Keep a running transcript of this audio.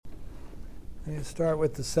I'm going to start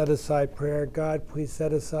with the set-aside prayer. God, please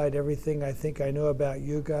set aside everything I think I know about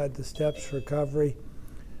you, God, the steps for recovery,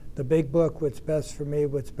 the big book, what's best for me,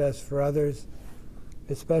 what's best for others.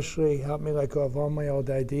 Especially help me let go of all my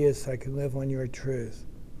old ideas so I can live on your truth.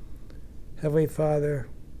 Heavenly Father,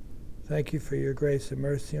 thank you for your grace and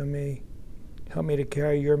mercy on me. Help me to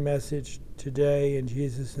carry your message today. In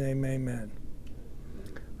Jesus' name, amen.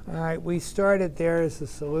 All right, we started there as a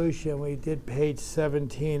solution. We did page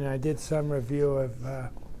 17, and I did some review of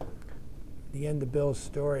the end of Bill's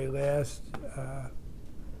story last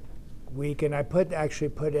week, and I actually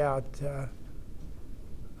put out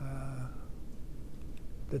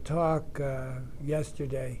the talk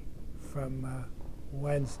yesterday from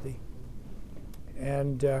Wednesday.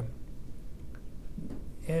 And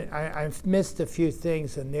I've missed a few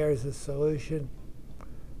things, and there's a solution.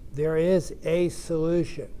 There is a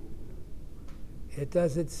solution. It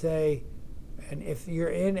doesn't say, and if you're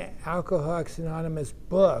in Alcoholics Anonymous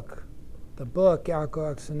book, the book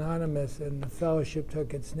Alcoholics Anonymous, and the fellowship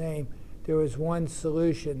took its name, there was one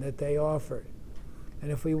solution that they offered.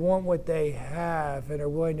 And if we want what they have and are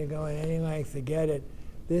willing to go in any length to get it,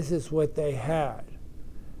 this is what they had.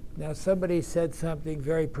 Now, somebody said something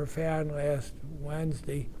very profound last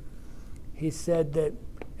Wednesday. He said that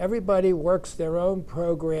everybody works their own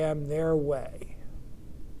program their way.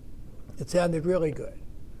 It sounded really good.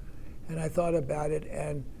 And I thought about it,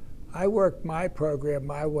 and I worked my program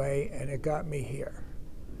my way, and it got me here.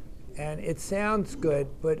 And it sounds good,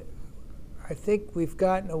 but I think we've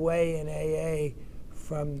gotten away in AA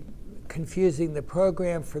from confusing the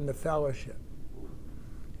program from the fellowship.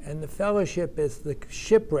 And the fellowship is the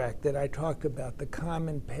shipwreck that I talked about, the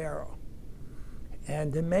common peril.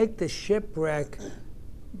 And to make the shipwreck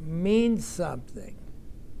mean something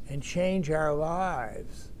and change our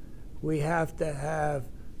lives, we have to have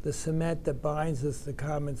the cement that binds us, the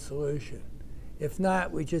common solution. If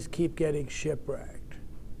not, we just keep getting shipwrecked.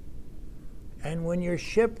 And when you're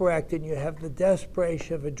shipwrecked and you have the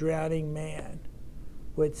desperation of a drowning man,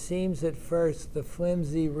 what seems at first the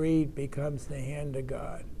flimsy reed becomes the hand of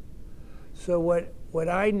God. So what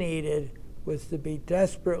I needed was to be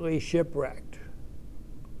desperately shipwrecked.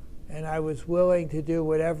 And I was willing to do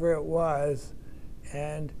whatever it was.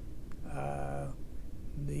 And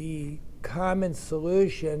the common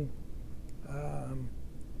solution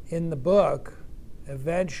in the book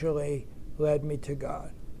eventually led me to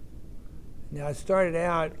God. Now, I started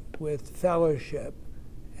out with fellowship,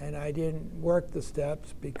 and I didn't work the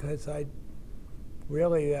steps because I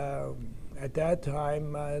really, at that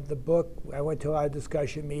time, the book, I went to a lot of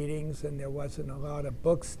discussion meetings, and there wasn't a lot of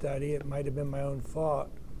book study. It might have been my own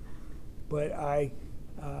fault. But I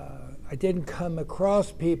didn't come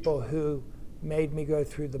across people who made me go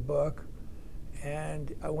through the book.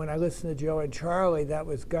 And when I listened to Joe and Charlie, that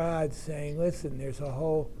was God saying, listen, there's a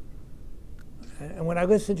whole... And when I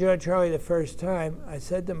listened to Joe and Charlie the first time, I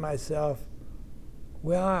said to myself,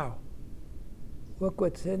 wow, look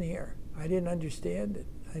what's in here. I didn't understand it.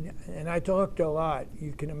 And I talked a lot.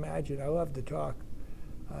 You can imagine. I love to talk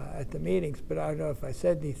at the meetings, but I don't know if I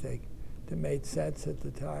said anything that made sense at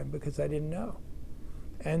the time because I didn't know.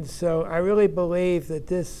 And so I really believe that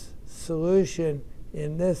this solution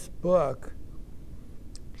in this book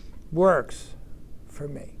works for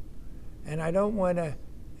me. And I don't want to,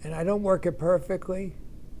 and I don't work it perfectly,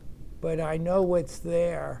 but I know what's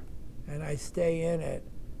there and I stay in it.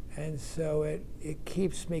 And so it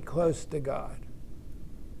keeps me close to God.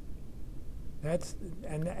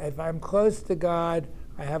 And if I'm close to God,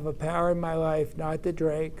 I have a power in my life not to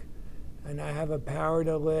drink, and I have a power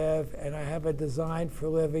to live, and I have a design for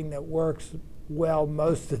living that works well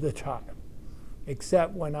most of the time,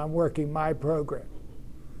 except when I'm working my program.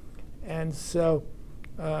 And so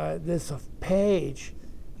this page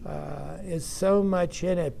is so much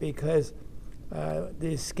in it because the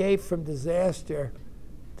escape from disaster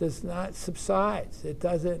does not subside.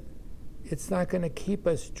 It's not going to keep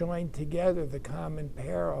us joined together, the common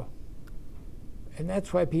peril. And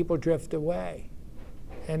that's why people drift away.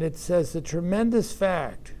 And it says the tremendous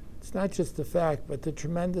fact, it's not just the fact, but the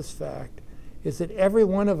tremendous fact is that every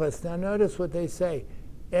one of us, now notice what they say,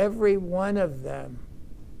 every one of them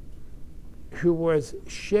who was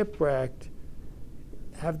shipwrecked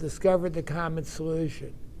have discovered the common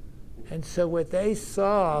solution. And so what they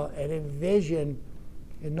saw and envisioned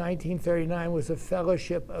in 1939 was a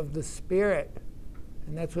fellowship of the Spirit.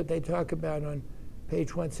 And that's what they talk about on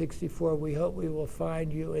page 164. We hope we will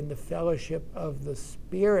find you in the fellowship of the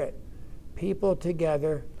Spirit. People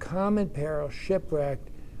together, common peril, shipwrecked,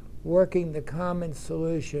 working the common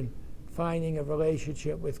solution, finding a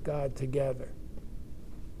relationship with God together.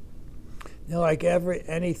 like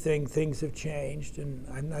anything, things have changed, and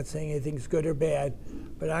I'm not saying anything's good or bad,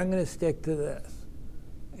 but I'm going to stick to this.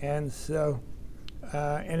 And so,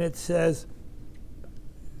 and it says,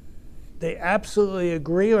 they absolutely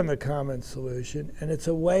agree on the common solution, and it's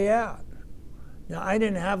a way out. Now, I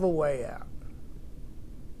didn't have a way out.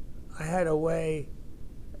 I had a way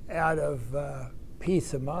out of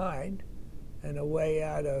peace of mind and a way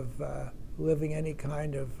out of living any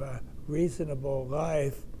kind of reasonable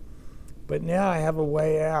life. But now I have a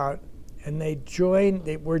way out, and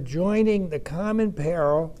we're joining the common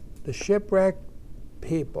peril, the shipwrecked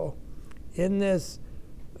people, in this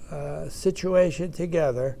situation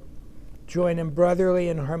together, join in brotherly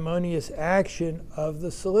and harmonious action of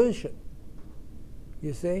the solution.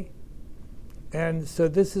 You see? And so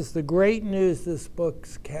this is the great news this book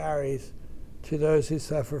carries to those who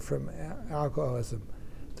suffer from alcoholism.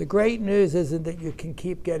 The great news isn't that you can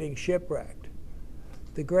keep getting shipwrecked.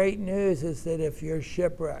 The great news is that if you're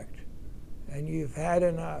shipwrecked and you've had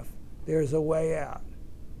enough, there's a way out.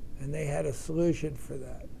 And they had a solution for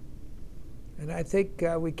that. And I think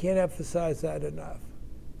we can't emphasize that enough.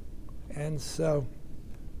 And so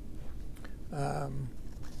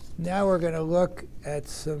now we're going to look at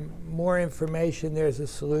some more information. There's a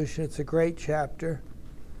solution. It's a great chapter.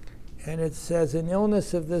 And it says, an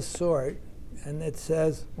illness of this sort, and it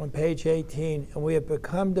says on page 18, and we have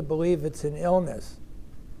become to believe it's an illness.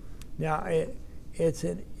 Now, it's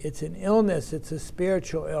an illness. It's a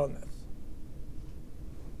spiritual illness.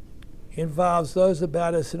 It involves those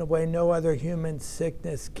about us in a way no other human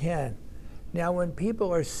sickness can. Now, when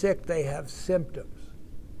people are sick, they have symptoms.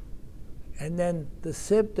 And then the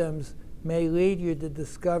symptoms may lead you to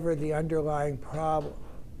discover the underlying problem.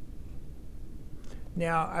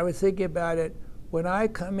 Now, I was thinking about it. When I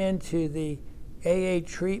come into the AA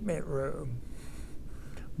treatment room,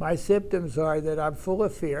 my symptoms are that I'm full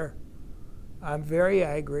of fear, I'm very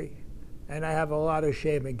angry, and I have a lot of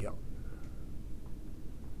shame and guilt.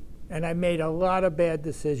 And I made a lot of bad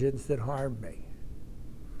decisions that harmed me.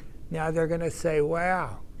 Now they're going to say,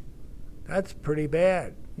 wow, that's pretty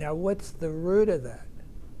bad. Now what's the root of that?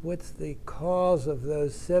 What's the cause of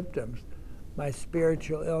those symptoms? My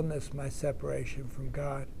spiritual illness, my separation from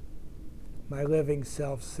God, my living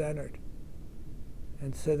self-centered.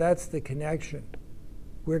 And so that's the connection.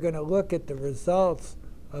 We're going to look at the results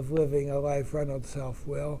of living a life run on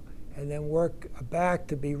self-will and then work back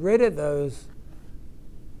to be rid of those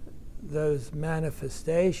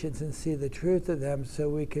manifestations and see the truth of them so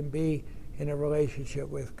we can be in a relationship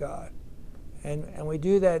with God. And we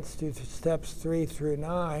do that through steps 3 through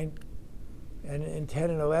 9. And in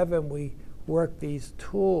 10 and 11, we work these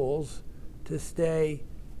tools to stay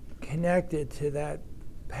connected to that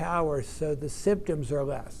power so the symptoms are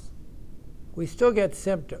less. We still get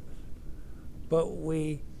symptoms, but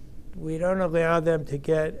we don't allow them to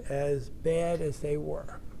get as bad as they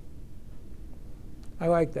were. I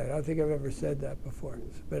like that. I don't think I've ever said that before,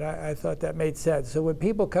 but I thought that made sense. So when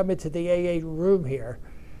people come into the AA room here,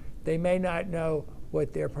 they may not know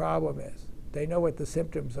what their problem is. They know what the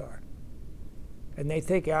symptoms are. And they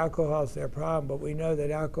think alcohol is their problem, but we know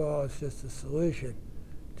that alcohol is just a solution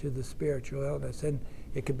to the spiritual illness. And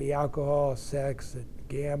it could be alcohol, sex,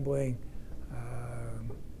 gambling,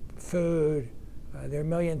 food. There are a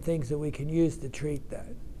million things that we can use to treat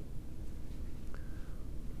that.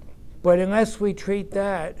 But unless we treat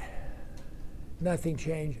that, nothing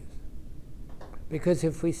changes. Because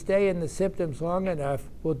if we stay in the symptoms long enough,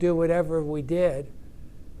 we'll do whatever we did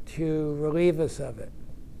to relieve us of it.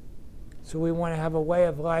 So we want to have a way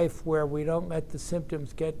of life where we don't let the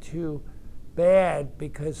symptoms get too bad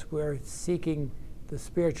because we're seeking the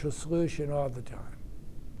spiritual solution all the time.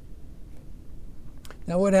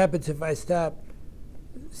 Now what happens if I stop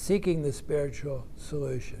seeking the spiritual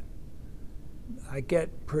solution? I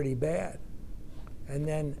get pretty bad. And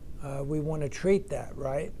then we want to treat that,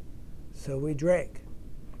 right? So we drink.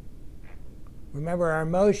 Remember, our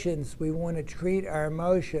emotions, we want to treat our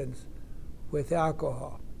emotions with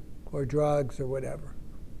alcohol or drugs or whatever.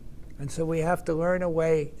 And so we have to learn a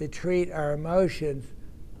way to treat our emotions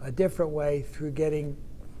a different way through getting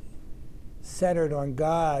centered on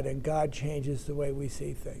God, and God changes the way we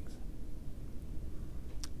see things.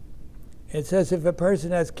 It says, if a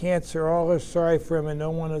person has cancer, all are sorry for him and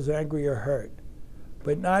no one is angry or hurt.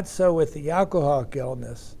 But not so with the alcoholic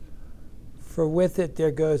illness, for with it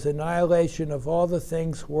there goes annihilation of all the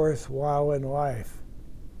things worthwhile in life.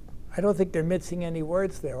 I don't think they're mixing any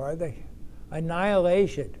words there, are they?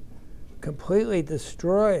 Annihilation, completely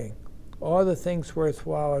destroying all the things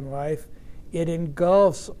worthwhile in life. It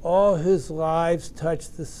engulfs all whose lives touch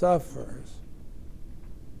the sufferers.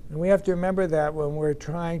 And we have to remember that when we're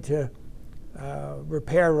trying to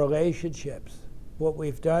repair relationships, what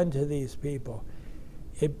we've done to these people.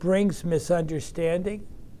 It brings misunderstanding,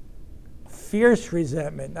 fierce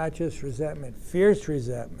resentment, not just resentment, fierce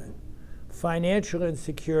resentment, financial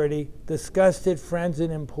insecurity, disgusted friends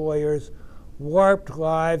and employers, warped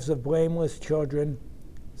lives of blameless children,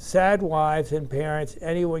 sad wives and parents.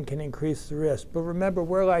 Anyone can increase the risk. But remember,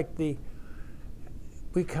 we're like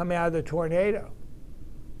we come out of the tornado,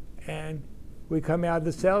 and we come out of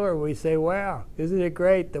the cellar and we say, wow, isn't it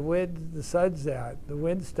great? The sun's out, the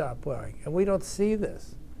wind stopped blowing. And we don't see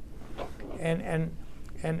this. And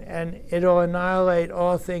it'll annihilate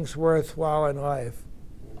all things worthwhile in life.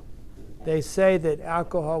 They say that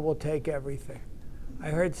alcohol will take everything. I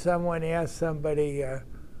heard someone ask somebody,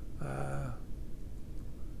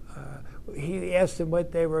 he asked them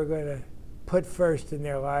what they were going to put first in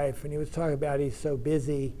their life, and he was talking about he's so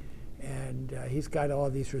busy, and he's got all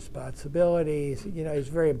these responsibilities. You know, he's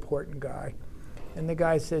a very important guy. And the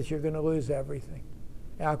guy says, you're going to lose everything.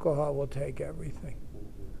 Alcohol will take everything.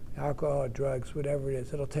 Alcohol, drugs, whatever it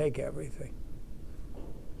is, it'll take everything.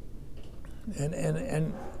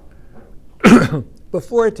 And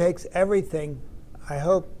before it takes everything, I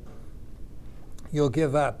hope you'll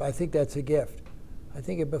give up. I think that's a gift. I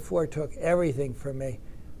think before it took everything from me,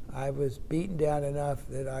 I was beaten down enough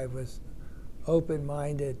that I was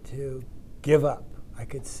open-minded to give up. I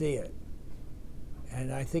could see it.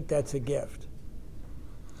 And I think that's a gift.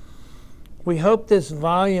 We hope this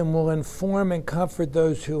volume will inform and comfort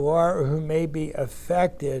those who are or who may be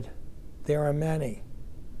affected. There are many.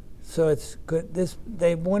 So it's good.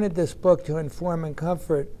 They wanted this book to inform and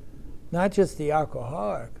comfort not just the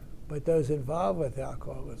alcoholic, but those involved with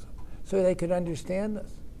alcoholism, so they could understand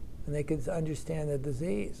this, and they could understand the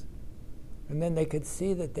disease. And then they could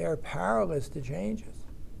see that they're powerless to change us,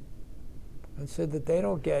 and so that they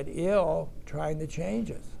don't get ill trying to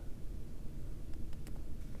change us.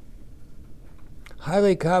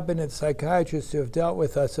 Highly competent psychiatrists who have dealt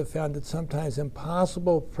with us have found it sometimes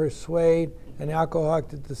impossible to persuade an alcoholic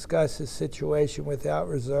to discuss his situation without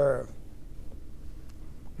reserve.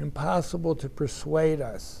 Impossible to persuade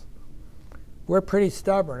us. We're pretty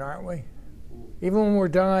stubborn, aren't we? Even when we're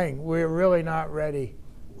dying, we're really not ready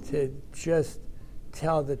to just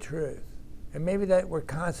tell the truth. And maybe that we're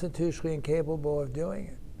constitutionally incapable of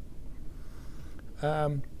doing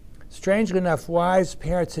it. Strangely enough, wives,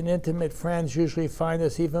 parents, and intimate friends usually find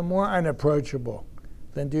us even more unapproachable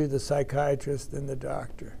than do the psychiatrist and the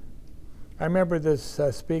doctor. I remember this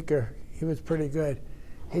speaker, he was pretty good.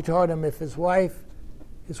 He told him if his wife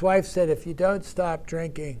said, if you don't stop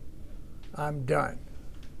drinking, I'm done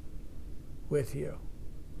with you.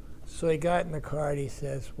 So he got in the car and he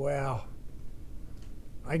says, well,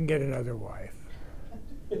 I can get another wife.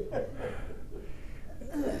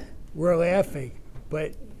 We're laughing,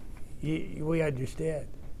 but we understand.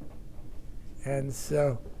 And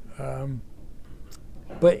so,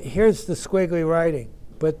 but here's the squiggly writing.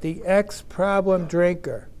 But the ex-problem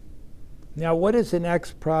drinker. Now, what is an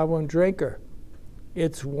ex-problem drinker?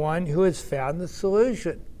 It's one who has found the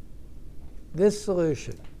solution. This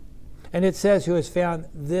solution. And it says who has found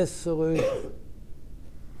this solution.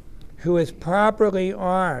 Who is properly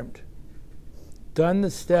armed, done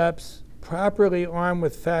the steps, properly armed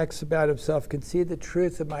with facts about himself, can see the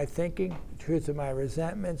truth of my thinking, the truth of my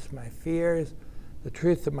resentments, my fears, the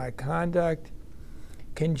truth of my conduct,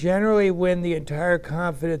 can generally win the entire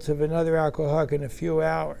confidence of another alcoholic in a few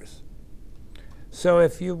hours. So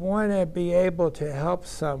if you want to be able to help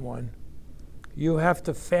someone, you have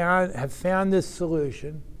to have found this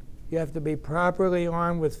solution. You have to be properly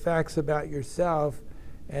armed with facts about yourself,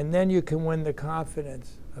 and then you can win the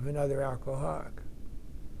confidence of another alcoholic.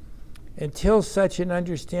 Until such an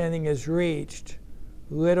understanding is reached,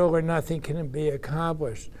 little or nothing can be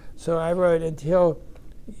accomplished. So I wrote, until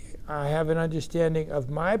I have an understanding of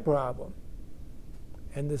my problem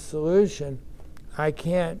and the solution, I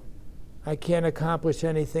can't accomplish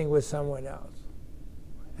anything with someone else.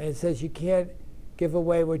 And it says you can't give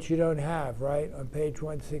away what you don't have, right, on page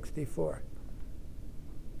 164.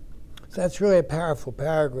 So that's really a powerful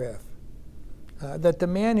paragraph. That the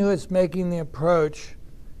man who is making the approach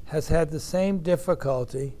has had the same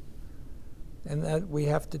difficulty, and that we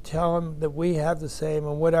have to tell him that we have the same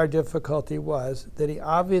and what our difficulty was, that he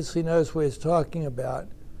obviously knows what he's talking about,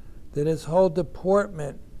 that his whole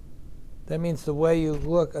deportment, that means the way you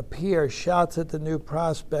look, appear, shouts at the new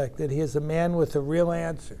prospect that he is a man with a real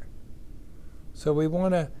answer. So we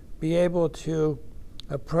want to be able to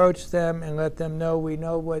approach them and let them know we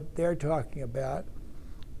know what they're talking about,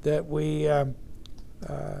 that we have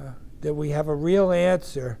a real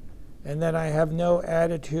answer, and that I have no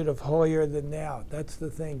attitude of holier than thou. That's the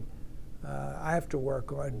thing I have to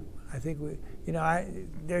work on. I think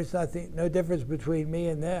there's no difference between me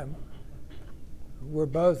and them. We're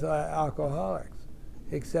both alcoholics,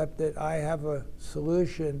 except that I have a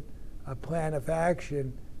solution, a plan of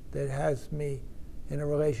action that has me in a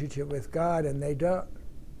relationship with God, and they don't.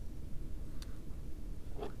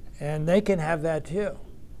 And they can have that too,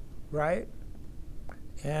 right?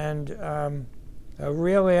 And a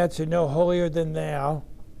real answer, no holier than thou.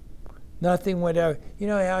 Nothing would ever, you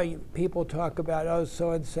know how people talk about, oh,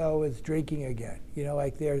 so-and-so is drinking again. You know,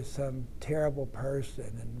 like there's some terrible person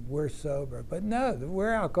and we're sober. But no,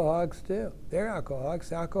 we're alcoholics too. They're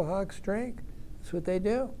alcoholics. Alcoholics drink. That's what they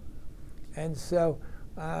do. And so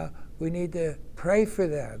we need to pray for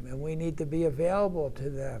them, and we need to be available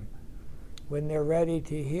to them when they're ready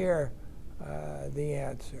to hear the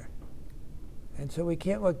answer. And so we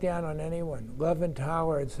can't look down on anyone. Love and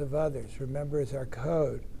tolerance of others, remember, is our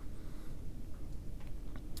code.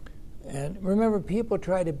 And remember, people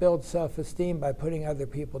try to build self-esteem by putting other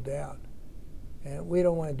people down. And we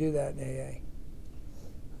don't want to do that in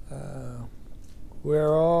AA.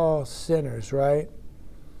 We're all sinners, right?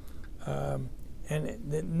 And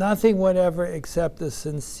nothing whatever except the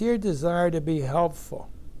sincere desire to be helpful.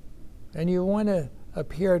 And you want to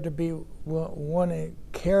appear to be, want to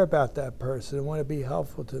care about that person and want to be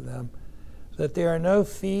helpful to them. That there are no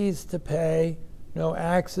fees to pay, no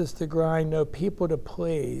axes to grind, no people to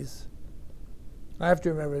please. I have to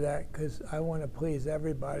remember that because I want to please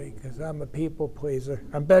everybody because I'm a people pleaser.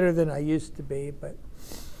 I'm better than I used to be, but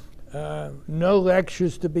no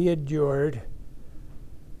lectures to be endured.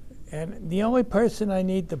 And the only person I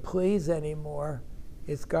need to please anymore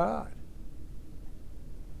is God.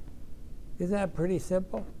 Isn't that pretty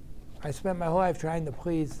simple? I spent my whole life trying to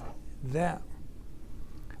please them.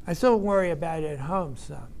 I still worry about it at home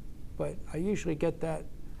some, but I usually get that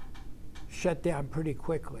shut down pretty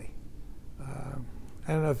quickly.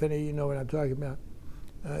 I don't know if any of you know what I'm talking about.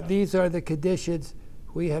 These are the conditions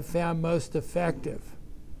we have found most effective.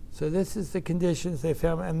 So this is the conditions they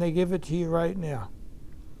found, and they give it to you right now.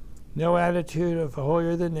 No attitude of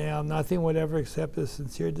holier than thou, nothing whatever except a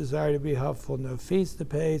sincere desire to be helpful, no feast to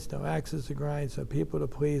pay, no axes to grind, no people to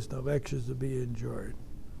please, no lectures to be endured.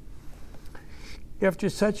 After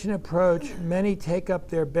such an approach, many take up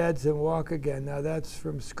their beds and walk again. Now that's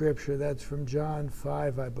from Scripture. That's from John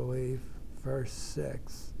 5, I believe, verse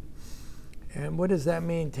 6. And what does that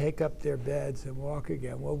mean, take up their beds and walk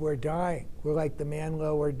again? Well, we're dying. We're like the man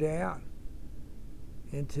lowered down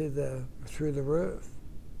through the roof.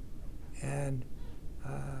 And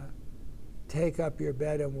take up your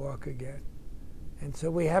bed and walk again. And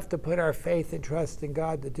so we have to put our faith and trust in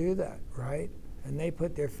God to do that, right? And they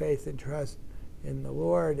put their faith and trust in the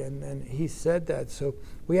Lord, and then He said that. So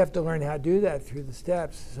we have to learn how to do that through the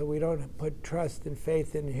steps, so we don't put trust and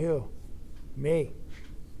faith in who? Me.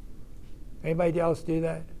 Anybody else do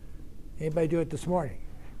that? Anybody do it this morning?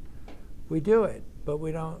 We do it, but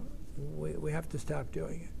we don't. We have to stop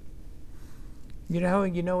doing it. You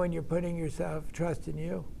know when you're putting yourself trust in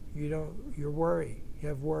you, you're worried. You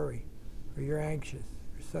have worry, or you're anxious,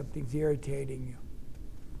 or something's irritating you.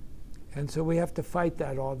 And so we have to fight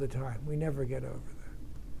that all the time. We never get over that.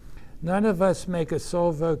 None of us make a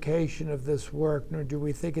sole vocation of this work, nor do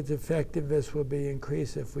we think its effectiveness will be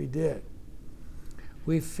increased if we did.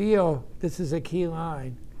 We feel, this is a key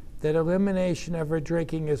line, that elimination of our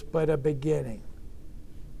drinking is but a beginning.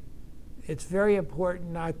 It's very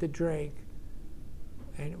important not to drink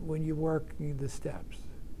and when you work the steps,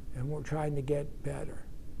 and we're trying to get better.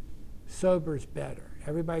 Sober's better.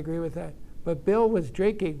 Everybody agree with that? But Bill was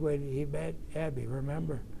drinking when he met Abby,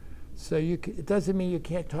 remember? So it doesn't mean you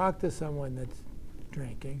can't talk to someone that's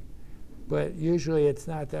drinking, but usually it's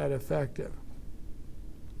not that effective.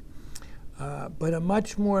 But a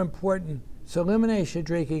much more important, so elimination of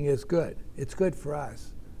drinking is good. It's good for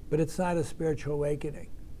us, but it's not a spiritual awakening.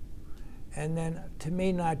 And then, to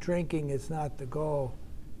me, not drinking is not the goal.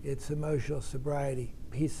 It's emotional sobriety,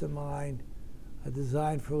 peace of mind, a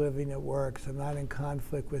design for living that works. I'm not in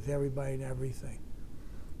conflict with everybody and everything.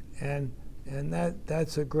 And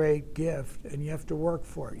that's a great gift, and you have to work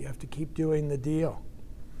for it. You have to keep doing the deal.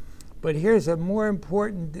 But here's a more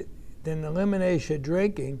important than elimination of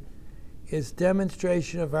drinking is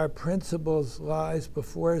demonstration of our principles lies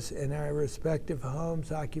before us in our respective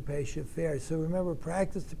homes, occupation, affairs. So remember,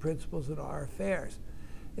 practice the principles in our affairs.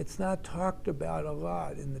 It's not talked about a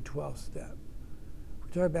lot in the 12th step. We're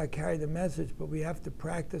talking about carry the message, but we have to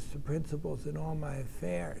practice the principles in all my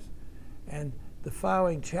affairs. And the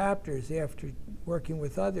following chapters after working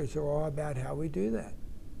with others are all about how we do that.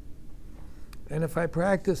 And if I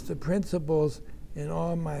practice the principles in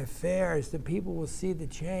all my affairs, then people will see the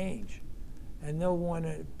change. and they'll want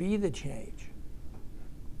to be the change.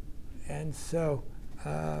 And so,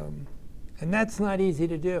 and that's not easy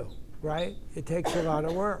to do, right? It takes a lot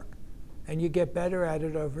of work, and you get better at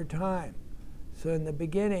it over time. So in the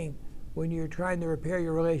beginning, when you're trying to repair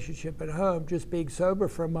your relationship at home, just being sober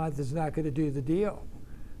for a month is not going to do the deal,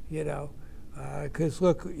 you know? Because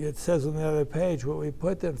look, it says on the other page what we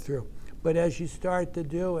put them through. But as you start to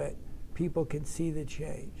do it, people can see the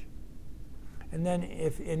change. And then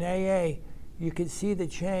if in AA, you can see the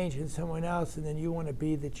change in someone else, and then you want to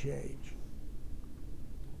be the change,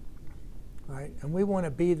 right? And we want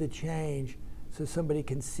to be the change so somebody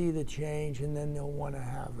can see the change, and then they'll want to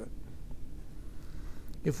have it.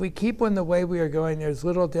 If we keep on the way we are going, there's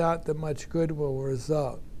little doubt that much good will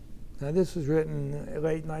result. Now, this was written in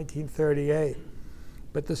late 1938,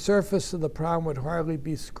 but the surface of the problem would hardly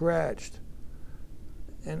be scratched.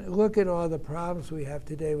 And look at all the problems we have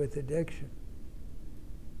today with addiction.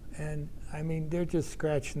 And I mean, they're just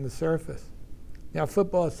scratching the surface. Now,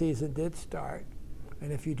 football season did start,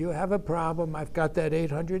 and if you do have a problem, I've got that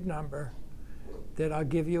 800 number that I'll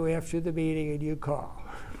give you after the meeting, and you call.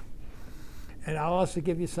 And I'll also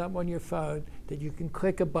give you something on your phone that you can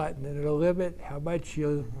click a button, and it'll limit how much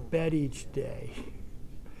you'll bet each day.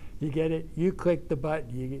 You get it? You click the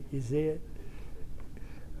button. You see it?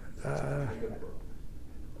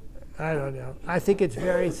 I don't know. I think it's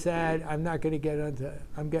very sad. I'm not going to get into,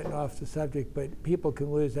 I'm getting off the subject, but people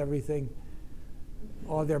can lose everything,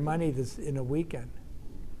 all their money this in a weekend.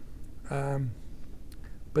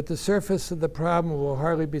 But the surface of the problem will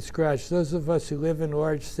hardly be scratched. Those of us who live in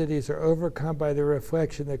large cities are overcome by the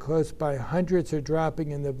reflection that close by hundreds are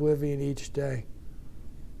dropping in oblivion each day.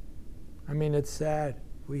 I mean, it's sad.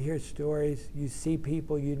 We hear stories. You see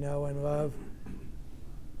people you know and love.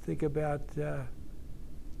 Think about, you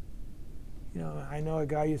know, I know a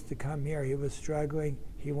guy used to come here. He was struggling.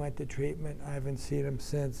 He went to treatment. I haven't seen him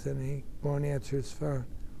since, and he won't answer his phone.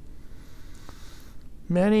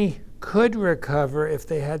 Many could recover if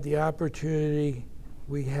they had the opportunity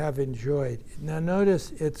we have enjoyed. Now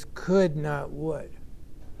notice it's could, not would.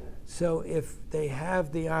 So if they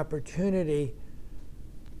have the opportunity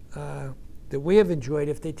that we have enjoyed,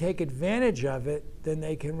 if they take advantage of it, then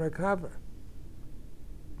they can recover.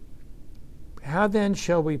 How then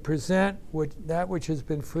shall we present that which has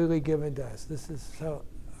been freely given to us? This is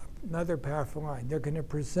another powerful line. They're going to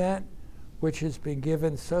present which has been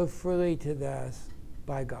given so freely to us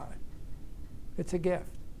by God. It's a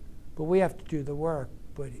gift, but we have to do the work.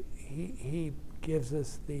 But He gives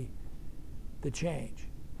us the change.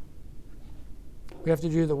 We have to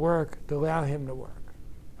do the work to allow Him to work.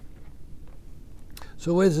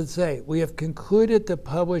 So what does it say? We have concluded to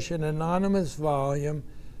publish an anonymous volume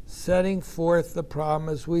setting forth the problem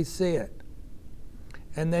as we see it.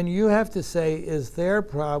 And then you have to say, is their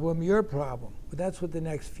problem your problem? Well, that's what the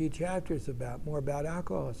next few chapters about, more about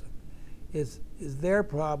alcoholism. Is their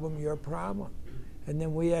problem your problem? And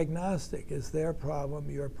then we agnostic, is their problem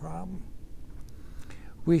your problem?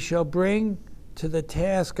 We shall bring to the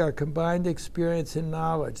task our combined experience and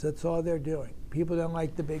knowledge. That's all they're doing. People don't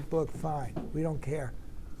like the big book, fine. We don't care.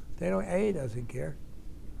 AA doesn't care.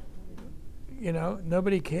 You know,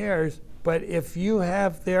 nobody cares. But if you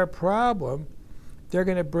have their problem, they're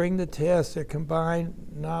going to bring the task their combined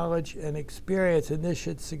knowledge and experience, and this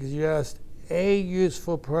should suggest a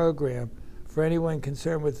useful program for anyone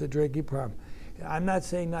concerned with the drinking problem. I'm not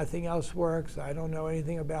saying nothing else works. I don't know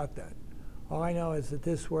anything about that. All I know is that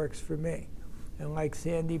this works for me. And like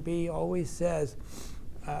Sandy B always says,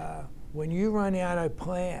 when you run out of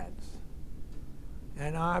plans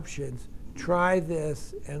and options, try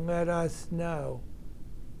this and let us know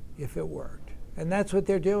if it worked. And that's what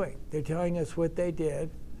they're doing. They're telling us what they did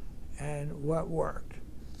and what worked.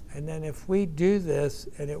 And then if we do this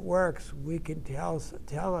and it works, we can tell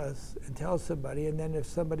us and tell somebody, and then if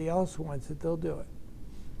somebody else wants it, they'll do it.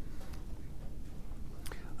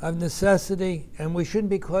 Of necessity, and we shouldn't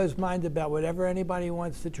be closed-minded about whatever anybody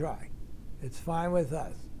wants to try. It's fine with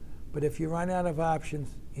us. But if you run out of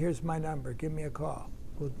options, here's my number. Give me a call.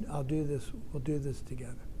 I'll do this. We'll do this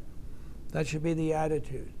together. That should be the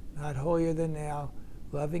attitude. Not holier than thou,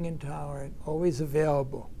 loving and tolerant, always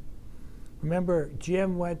available. Remember,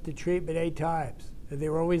 Jim went to treatment 8 times, and they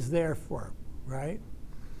were always there for him, right?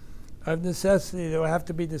 Of necessity, there will have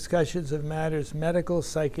to be discussions of matters medical,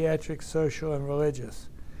 psychiatric, social, and religious.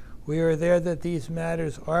 We are there that these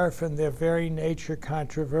matters are, from their very nature,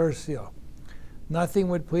 controversial. Nothing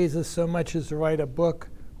would please us so much as to write a book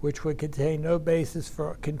which would contain no basis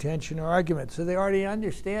for contention or argument. So they already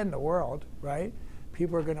understand the world, right?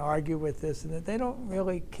 People are going to argue with this and that. They don't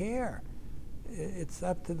really care. It's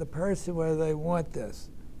up to the person whether they want this.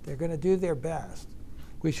 They're going to do their best.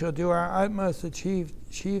 We shall do our utmost to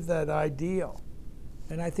achieve that ideal.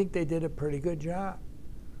 And I think they did a pretty good job.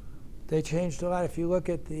 They changed a lot. If you look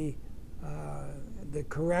at the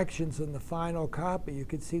corrections in the final copy, you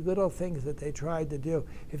can see little things that they tried to do.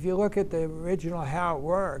 If you look at the original How It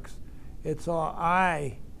Works, it's all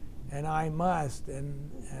I and I must,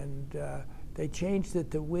 and they changed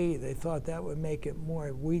it to we. They thought that would make it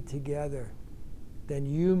more we together than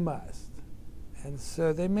you must. And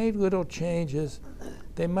so they made little changes.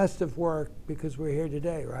 They must have worked because we're here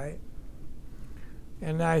today, right?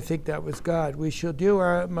 And I think that was God. We shall do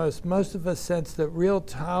our utmost. Most of us sense that real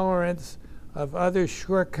tolerance of others'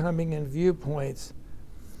 shortcomings and viewpoints.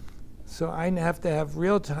 So I have to have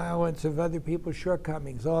real tolerance of other people's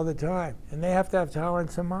shortcomings all the time. And they have to have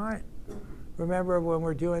tolerance of mine. Remember when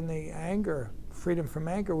we're doing the anger, freedom from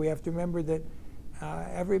anger, we have to remember that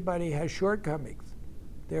everybody has shortcomings.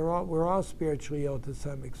 We're all spiritually ill to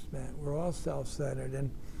some extent. We're all self-centered.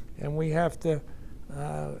 And we have to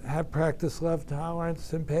have practice love,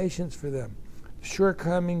 tolerance, and patience for them.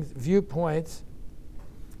 Shortcomings, viewpoints,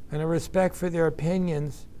 and a respect for their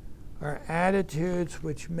opinions are attitudes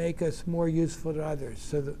which make us more useful to others.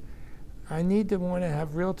 So I need to want to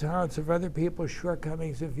have real tolerance of other people's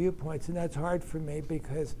shortcomings and viewpoints, and that's hard for me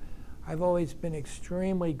because I've always been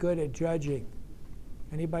extremely good at judging.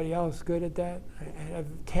 Anybody else good at that? I have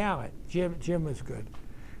talent. Jim was good.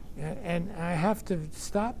 And I have to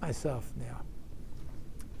stop myself now.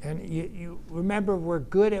 And you remember, we're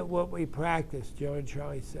good at what we practice, Joe and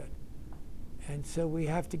Charlie said. And so we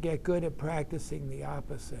have to get good at practicing the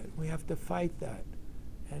opposite. We have to fight that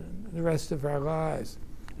and the rest of our lives.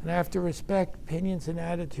 And I have to respect opinions and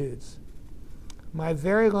attitudes. My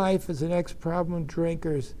very life as an ex-problem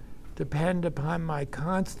drinker depend upon my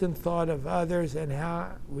constant thought of others and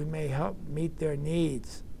how we may help meet their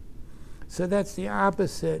needs. So that's the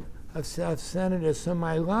opposite of self-centeredness. So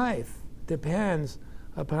my life depends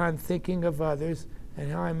upon thinking of others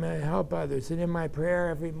and how I may help others. And in my prayer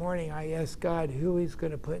every morning, I ask God who He's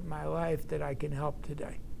going to put in my life that I can help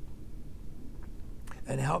today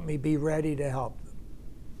and help me be ready to help them.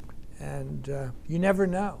 And you never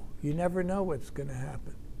know. You never know what's going to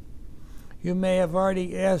happen. You may have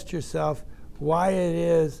already asked yourself why it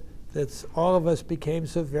is that all of us became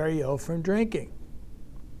so very ill from drinking.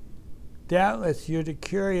 Doubtless, you're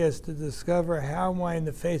curious to discover how, why, in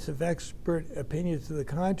the face of expert opinions to the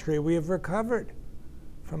contrary, we have recovered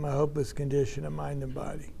from a hopeless condition of mind and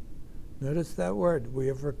body. Notice that word, we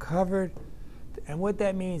have recovered. And what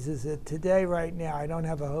that means is that today, right now, I don't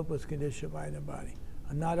have a hopeless condition of mind and body.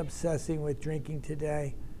 I'm not obsessing with drinking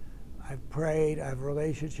today. I've prayed, I have a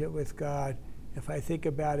relationship with God. If I think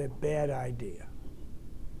about it, bad idea.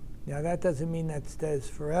 Now that doesn't mean that stays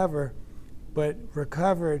forever, but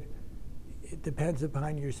recovered, it depends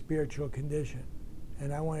upon your spiritual condition.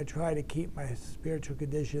 And I want to try to keep my spiritual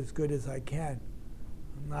condition as good as I can.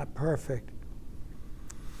 I'm not perfect.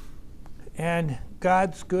 And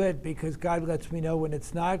God's good because God lets me know when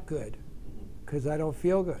it's not good, because I don't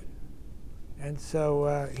feel good. And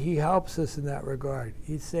so He helps us in that regard.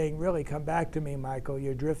 He's saying, really, come back to me, Michael.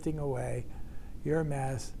 You're drifting away. You're a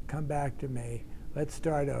mess. Come back to me. Let's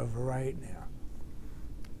start over right now.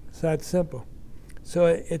 It's that simple. So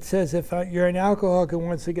it says if you're an alcoholic and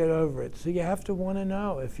wants to get over it. So you have to want to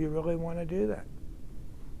know if you really want to do that.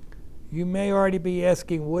 You may already be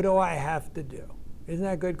asking, what do I have to do? Isn't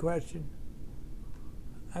that a good question?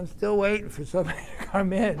 I'm still waiting for somebody to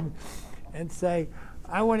come in and say,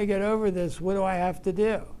 I want to get over this. What do I have to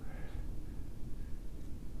do?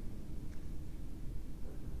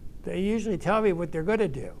 They usually tell me what they're going to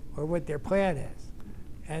do or what their plan is.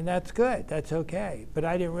 And that's good. That's okay. But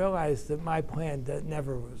I didn't realize that my plan that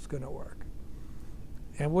never was going to work.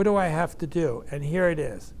 And what do I have to do? And here it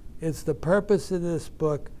is. It's the purpose of this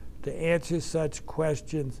book to answer such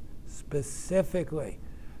questions specifically.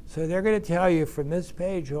 So they're going to tell you from this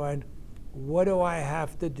page on, what do I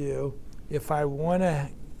have to do if I want to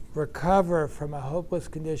recover from a hopeless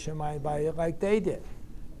condition of my body like they did?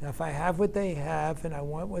 Now, if I have what they have and I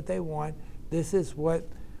want what they want, this is what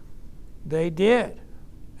they did.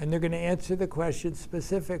 And they're going to answer the question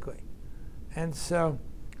specifically. And so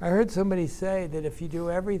I heard somebody say that if you do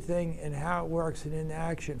everything in How It Works and in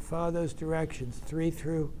action, follow those directions, 3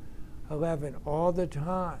 through 11, all the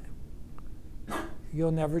time,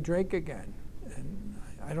 you'll never drink again. And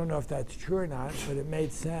I don't know if that's true or not, but it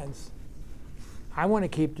made sense. I want to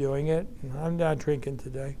keep doing it. I'm not drinking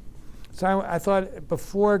today. So I thought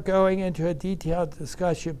before going into a detailed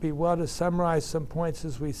discussion, it'd be well to summarize some points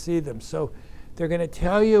as we see them. So they're going to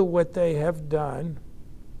tell you what they have done.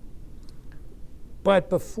 But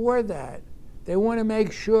before that, They want to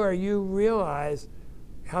make sure you realize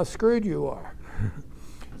how screwed you are.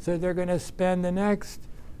 So they're going to spend the next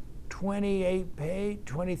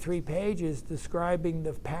 23 pages describing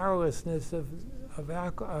the powerlessness of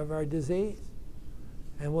our disease.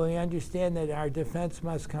 And we understand that our defense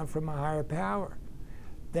must come from a higher power.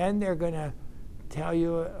 Then they're going to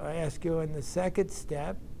ask you in the second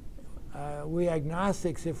step, we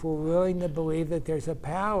agnostics, if we're willing to believe that there's a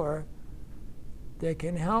power that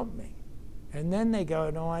can help me. And then they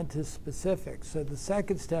go on to specifics. So the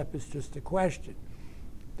second step is just a question.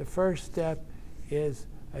 The first step is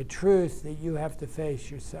a truth that you have to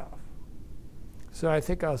face yourself. So I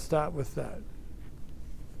think I'll stop with that.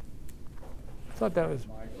 I thought that was...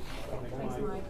 Thanks, Mike.